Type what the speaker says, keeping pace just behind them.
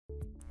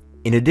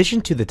In addition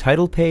to the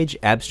title page,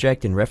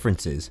 abstract, and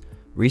references,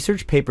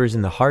 research papers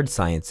in the hard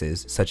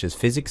sciences, such as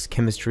physics,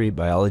 chemistry,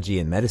 biology,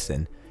 and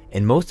medicine,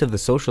 and most of the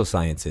social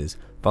sciences,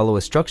 follow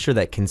a structure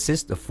that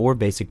consists of 4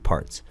 basic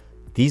parts.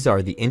 These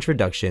are the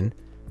introduction,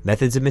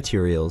 methods and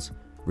materials,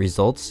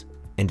 results,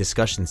 and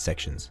discussion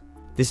sections.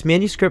 This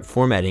manuscript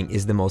formatting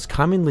is the most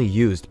commonly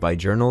used by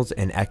journals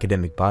and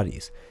academic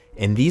bodies,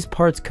 and these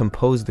parts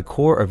compose the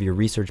core of your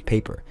research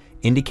paper,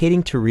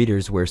 indicating to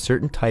readers where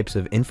certain types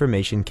of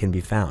information can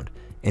be found,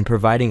 and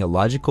providing a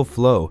logical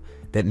flow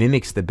that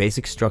mimics the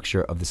basic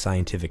structure of the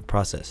scientific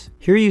process.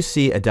 Here you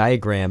see a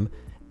diagram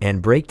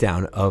and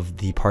breakdown of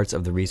the parts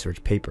of the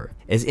research paper.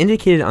 As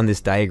indicated on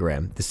this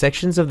diagram, the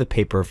sections of the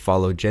paper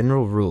follow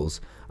general rules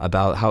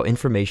about how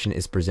information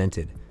is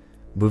presented,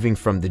 moving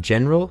from the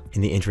general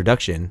in the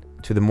introduction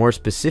to the more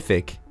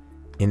specific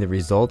in the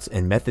results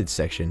and methods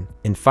section,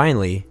 and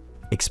finally,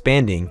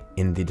 expanding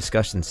in the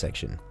discussion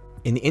section.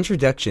 In the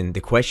introduction,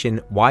 the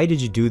question, "Why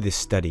did you do this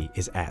study?"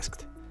 is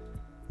asked.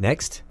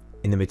 Next,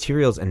 in the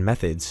materials and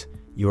methods,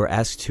 you are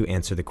asked to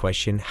answer the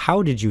question,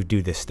 "How did you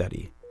do this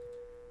study?"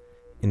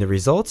 In the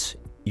results,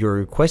 you are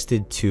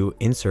requested to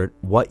insert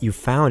what you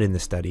found in the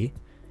study.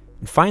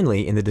 And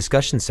finally, in the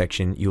discussion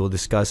section, you will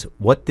discuss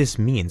what this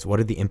means,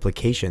 what are the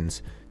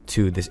implications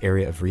to this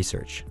area of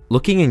research.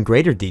 Looking in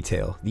greater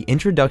detail, the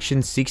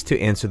introduction seeks to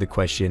answer the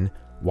question,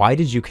 "Why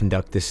did you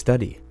conduct this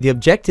study?" The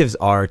objectives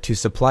are to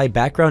supply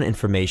background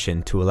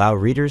information to allow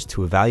readers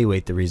to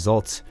evaluate the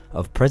results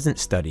of present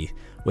study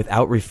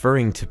without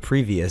referring to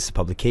previous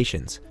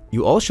publications.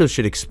 You also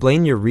should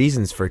explain your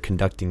reasons for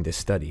conducting this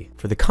study.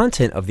 For the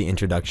content of the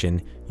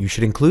introduction, you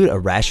should include a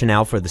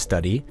rationale for the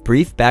study,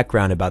 brief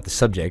background about the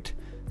subject,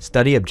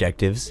 study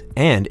objectives,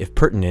 and, if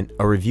pertinent,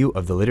 a review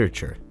of the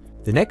literature.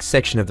 The next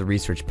section of the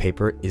research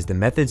paper is the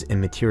methods and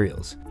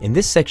materials. In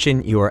this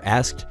section, you are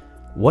asked,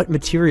 what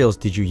materials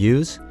did you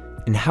use,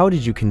 and how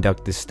did you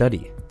conduct this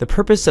study? The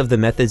purpose of the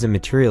methods and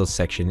materials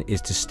section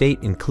is to state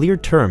in clear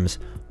terms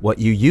what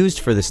you used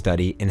for the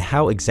study and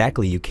how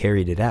exactly you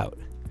carried it out.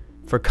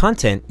 For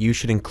content, you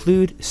should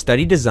include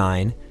study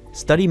design,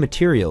 study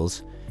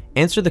materials,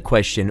 answer the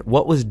question,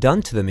 what was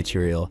done to the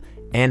material,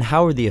 and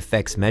how are the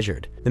effects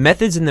measured? The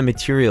methods and the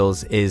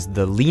materials is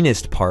the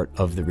leanest part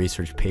of the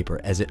research paper,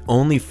 as it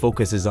only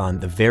focuses on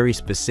the very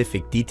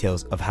specific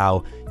details of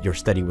how your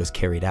study was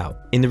carried out.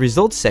 In the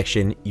results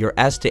section, you're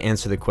asked to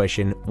answer the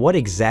question, what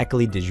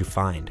exactly did you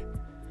find?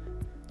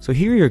 So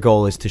here your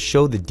goal is to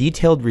show the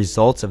detailed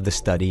results of the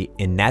study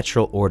in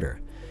natural order.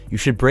 You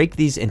should break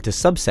these into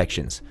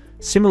subsections,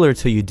 similar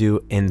to you do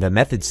in the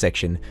methods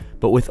section,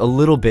 but with a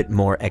little bit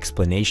more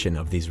explanation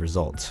of these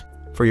results.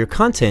 For your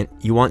content,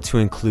 you want to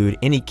include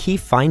any key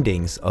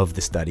findings of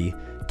the study,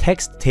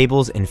 text,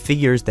 tables, and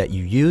figures that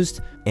you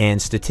used,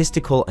 and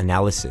statistical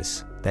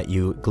analysis that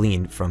you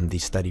gleaned from the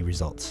study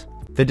results.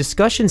 The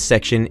discussion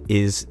section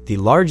is the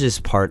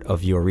largest part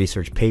of your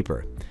research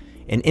paper,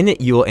 and in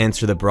it you will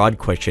answer the broad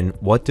question,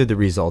 what do the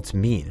results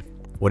mean?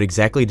 What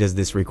exactly does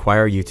this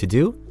require you to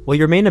do? Well,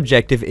 your main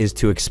objective is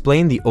to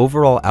explain the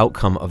overall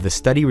outcome of the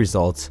study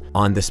results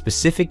on the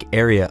specific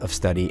area of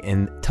study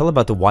and tell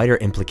about the wider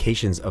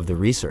implications of the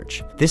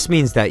research. This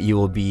means that you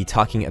will be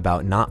talking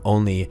about not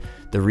only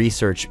the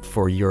research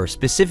for your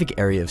specific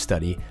area of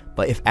study,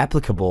 but if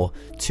applicable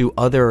to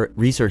other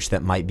research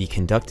that might be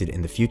conducted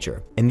in the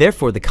future. And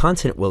therefore, the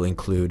content will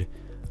include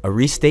a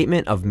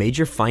restatement of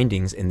major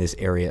findings in this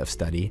area of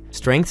study,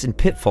 strengths and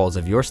pitfalls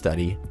of your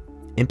study,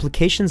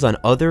 implications on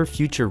other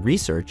future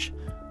research,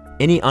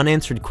 any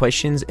unanswered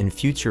questions in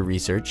future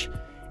research,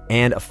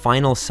 and a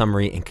final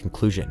summary and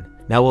conclusion.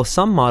 Now, while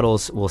some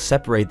models will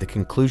separate the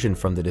conclusion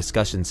from the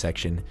discussion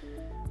section,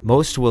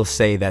 most will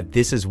say that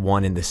this is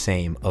one and the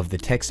same of the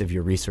text of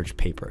your research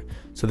paper.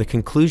 So the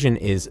conclusion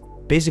is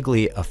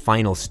basically a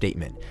final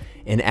statement,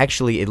 and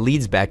actually it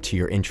leads back to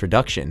your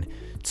introduction.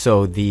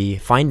 So the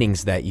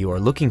findings that you are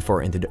looking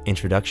for in the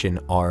introduction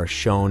are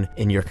shown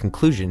in your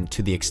conclusion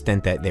to the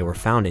extent that they were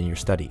found in your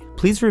study.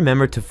 Please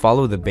remember to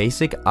follow the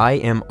basic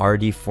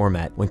IMRD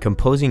format when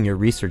composing your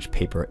research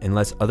paper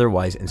unless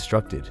otherwise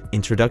instructed.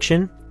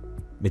 Introduction,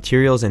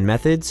 materials and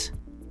methods,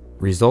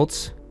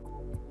 results,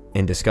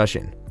 and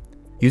discussion.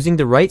 Using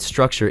the right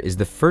structure is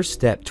the first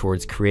step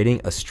towards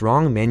creating a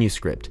strong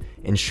manuscript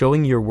and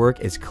showing your work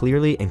as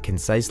clearly and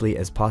concisely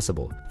as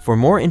possible. For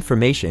more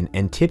information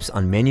and tips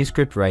on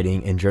manuscript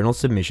writing and journal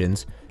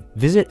submissions,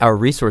 visit our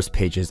resource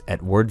pages at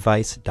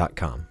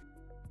wordvice.com.